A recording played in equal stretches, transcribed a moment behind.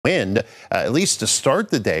wind, at least to start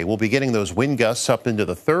the day. We'll be getting those wind gusts up into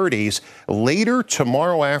the 30s. Later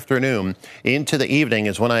tomorrow afternoon into the evening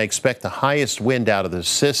is when I expect the highest wind out of the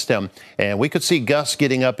system. And we could see gusts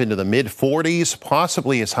getting up into the mid 40s,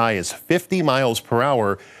 possibly as high as 50 miles per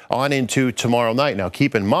hour on into tomorrow night. Now,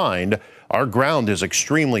 keep in mind, our ground is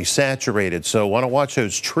extremely saturated, so want to watch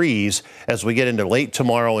those trees as we get into late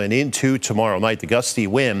tomorrow and into tomorrow night. The gusty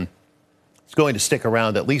wind is going to stick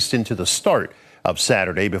around at least into the start of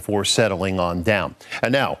Saturday before settling on down.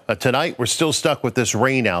 And now, tonight, we're still stuck with this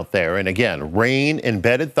rain out there. And again, rain,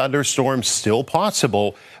 embedded thunderstorms still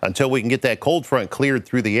possible until we can get that cold front cleared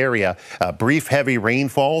through the area. Brief heavy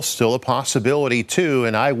rainfall still a possibility, too.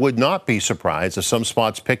 And I would not be surprised if some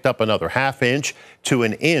spots picked up another ½ inch to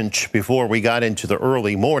an inch before we got into the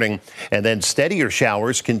early morning. And then steadier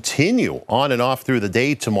showers continue on and off through the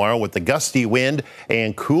day tomorrow with the gusty wind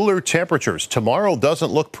and cooler temperatures. Tomorrow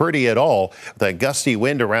doesn't look pretty at all. The gusty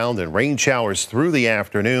wind around and rain showers through the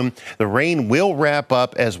afternoon. The rain will wrap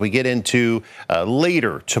up as we get into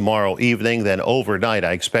later tomorrow evening. Then overnight,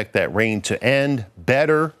 I expect that rain to end.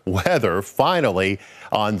 Better weather finally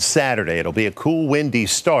on Saturday. It'll be a cool, windy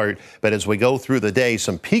start, but as we go through the day,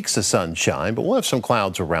 some peaks of sunshine, but we'll have some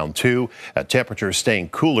clouds around too. Temperatures staying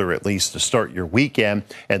cooler at least to start your weekend,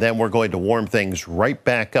 and then we're going to warm things right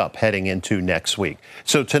back up heading into next week.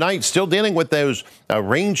 So tonight, still dealing with those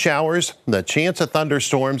rain showers, the chance of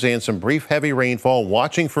thunderstorms, and some brief heavy rainfall.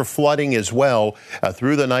 Watching for flooding as well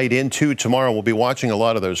through the night into tomorrow. We'll be watching a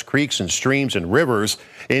lot of those creeks and streams and rivers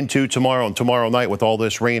into tomorrow and tomorrow night with all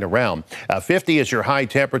this rain around. 50 is your high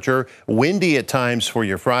temperature, windy at times for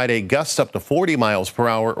your Friday, gusts up to 40 miles per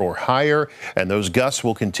hour or higher, and those gusts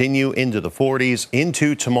will continue into the 40s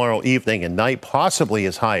into tomorrow evening and night, possibly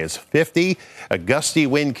as high as 50. A gusty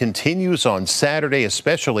wind continues on Saturday,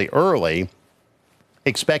 especially early.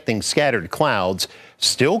 Expecting scattered clouds,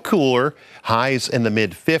 still cooler, highs in the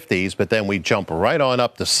mid 50s, but then we jump right on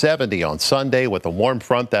up to 70 on Sunday with a warm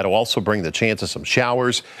front that'll also bring the chance of some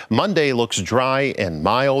showers. Monday looks dry and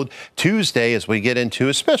mild. Tuesday, as we get into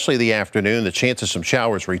especially the afternoon, the chance of some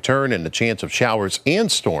showers return and the chance of showers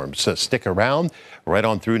and storms stick around right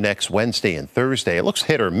on through next Wednesday and Thursday. It looks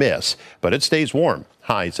hit or miss, but it stays warm.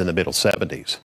 Highs in the middle 70s.